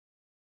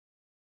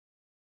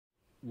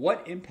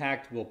what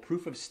impact will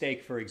proof of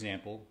stake, for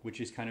example,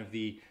 which is kind of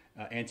the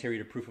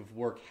anterior to proof of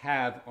work,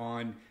 have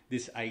on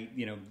this,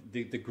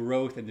 the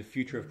growth and the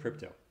future of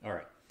crypto? All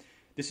right,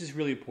 this is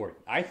really important.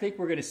 I think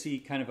we're going to see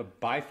kind of a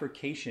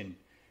bifurcation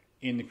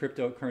in the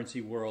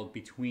cryptocurrency world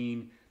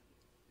between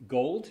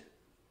gold,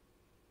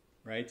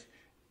 right,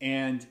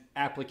 and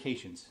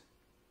applications,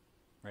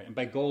 right? And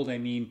by gold, I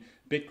mean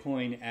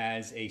Bitcoin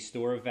as a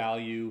store of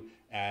value,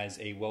 as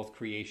a wealth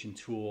creation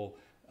tool,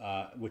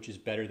 which is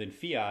better than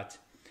fiat,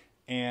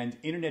 and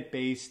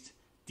internet-based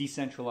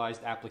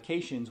decentralized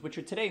applications, which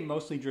are today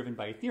mostly driven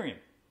by Ethereum,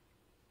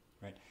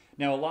 right?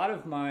 Now, a lot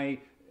of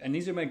and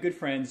these are my good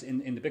friends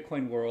in the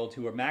Bitcoin world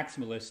who are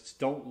maximalists,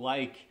 don't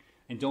like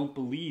and don't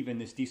believe in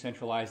this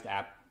decentralized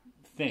app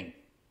thing.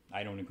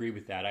 I don't agree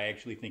with that. I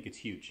actually think it's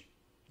huge,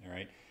 all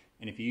right?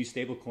 And if you use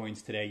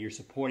stablecoins today, you're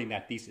supporting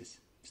that thesis.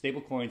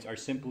 Stablecoins are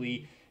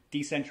simply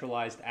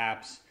decentralized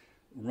apps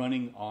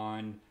running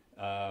on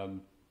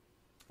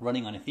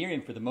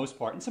Ethereum for the most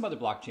part, and some other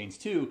blockchains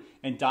too.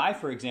 And DAI,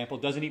 for example,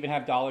 doesn't even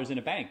have dollars in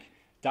a bank.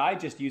 DAI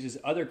just uses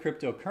other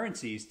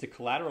cryptocurrencies to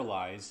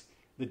collateralize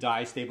the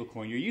DAI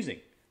stablecoin you're using.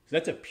 So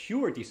that's a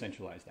pure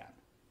decentralized app.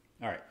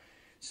 All right.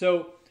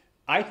 So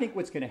I think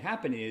what's going to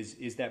happen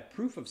is that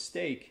proof of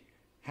stake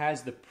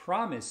has the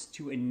promise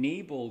to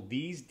enable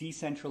these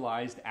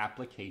decentralized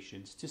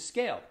applications to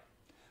scale.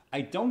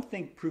 I don't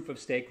think proof of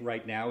stake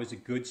right now is a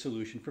good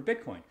solution for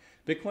Bitcoin.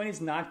 Bitcoin is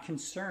not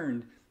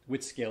concerned with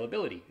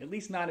scalability, at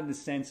least not in the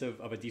sense of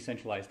a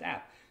decentralized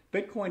app.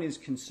 Bitcoin is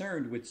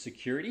concerned with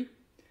security,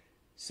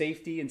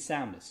 safety, and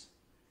soundness.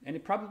 And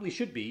it probably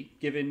should be,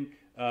 given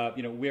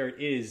where it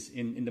is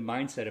in the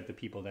mindset of the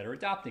people that are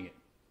adopting it.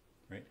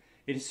 Right?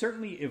 It has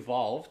certainly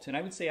evolved, and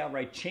I would say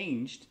outright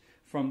changed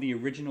from the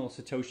original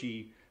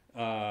Satoshi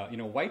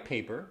white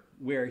paper,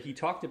 where he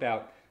talked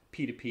about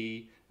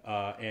P2P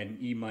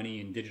and e-money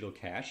and digital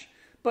cash.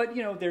 But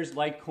there's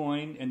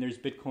Litecoin and there's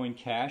Bitcoin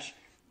Cash.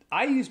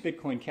 I use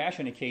Bitcoin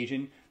Cash on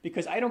occasion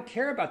because I don't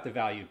care about the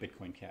value of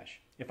Bitcoin Cash.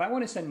 If I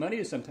want to send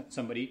money to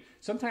somebody,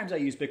 sometimes I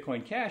use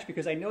Bitcoin Cash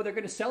because I know they're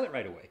going to sell it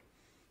right away.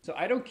 So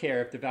I don't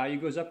care if the value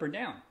goes up or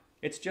down.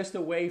 It's just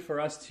a way for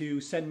us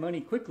to send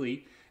money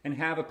quickly and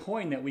have a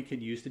coin that we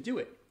can use to do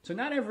it. So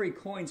not every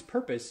coin's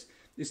purpose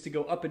is to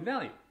go up in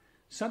value.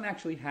 Some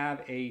actually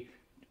have a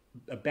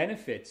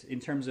benefit in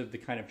terms of the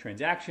kind of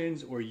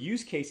transactions or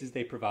use cases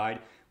they provide,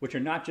 which are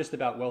not just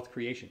about wealth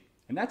creation.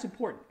 And that's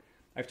important.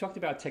 I've talked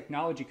about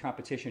technology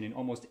competition in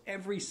almost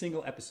every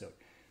single episode.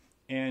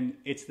 And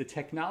it's the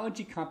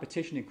technology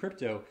competition in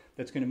crypto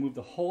that's going to move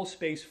the whole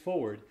space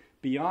forward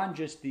beyond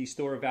just the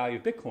store of value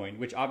of Bitcoin,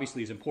 which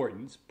obviously is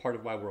important. It's part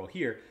of why we're all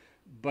here.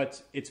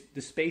 But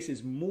the space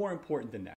is more important than that.